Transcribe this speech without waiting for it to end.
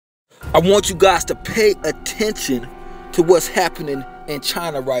I want you guys to pay attention to what's happening in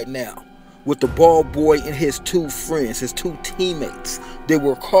China right now with the bald boy and his two friends, his two teammates. They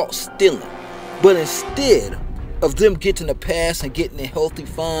were caught stealing. But instead of them getting a pass and getting a healthy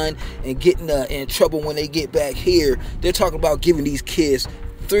fine and getting in trouble when they get back here, they're talking about giving these kids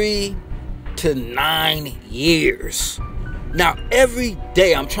 3 to 9 years. Now, every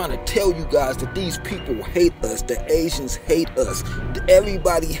day I'm trying to tell you guys that these people hate us. The Asians hate us.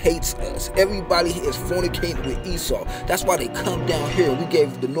 Everybody hates us. Everybody is fornicating with Esau. That's why they come down here. We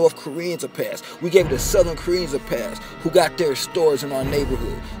gave the North Koreans a pass. We gave the Southern Koreans a pass who got their stores in our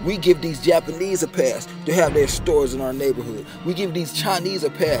neighborhood. We give these Japanese a pass to have their stores in our neighborhood. We give these Chinese a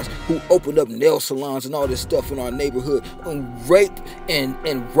pass who opened up nail salons and all this stuff in our neighborhood and rape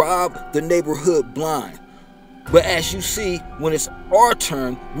and rob the neighborhood blind. But as you see, when it's our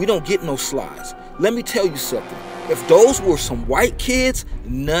turn, we don't get no slides. Let me tell you something. If those were some white kids,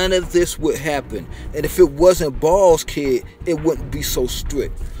 none of this would happen. And if it wasn't Ball's kid, it wouldn't be so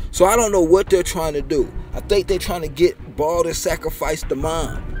strict. So I don't know what they're trying to do. I think they're trying to get Ball to sacrifice the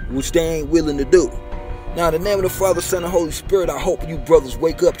mom, which they ain't willing to do. Now, in the name of the Father, Son, and Holy Spirit, I hope you brothers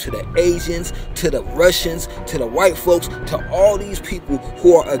wake up to the Asians, to the Russians, to the white folks, to all these people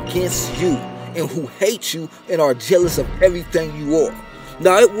who are against you and who hate you and are jealous of everything you are.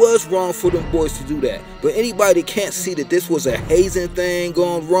 Now, it was wrong for them boys to do that, but anybody that can't see that this was a hazing thing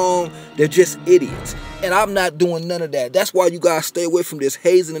going wrong, they're just idiots. And I'm not doing none of that. That's why you guys stay away from this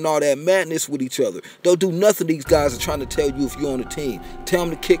hazing and all that madness with each other. Don't do nothing these guys are trying to tell you if you're on the team. Tell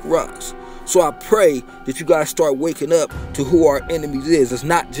them to kick rocks. So I pray that you guys start waking up to who our enemies is. It's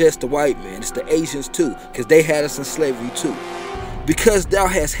not just the white man, it's the Asians too, because they had us in slavery too. Because thou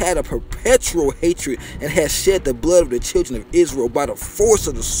hast had a perpetual hatred and hast shed the blood of the children of Israel by the force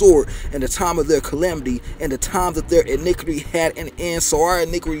of the sword in the time of their calamity and the time that their iniquity had an end. So our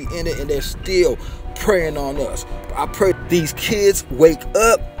iniquity ended and they're still preying on us. I pray these kids wake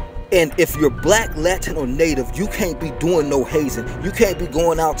up. And if you're black, Latin, or native, you can't be doing no hazing. You can't be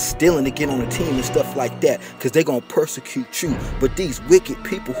going out stealing to get on a team and stuff like that, because they're going to persecute you. But these wicked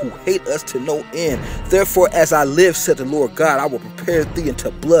people who hate us to no end. Therefore, as I live, said the Lord God, I will prepare thee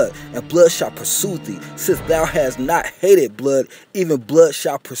unto blood, and blood shall pursue thee. Since thou hast not hated blood, even blood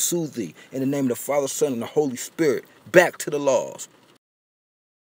shall pursue thee. In the name of the Father, Son, and the Holy Spirit, back to the laws.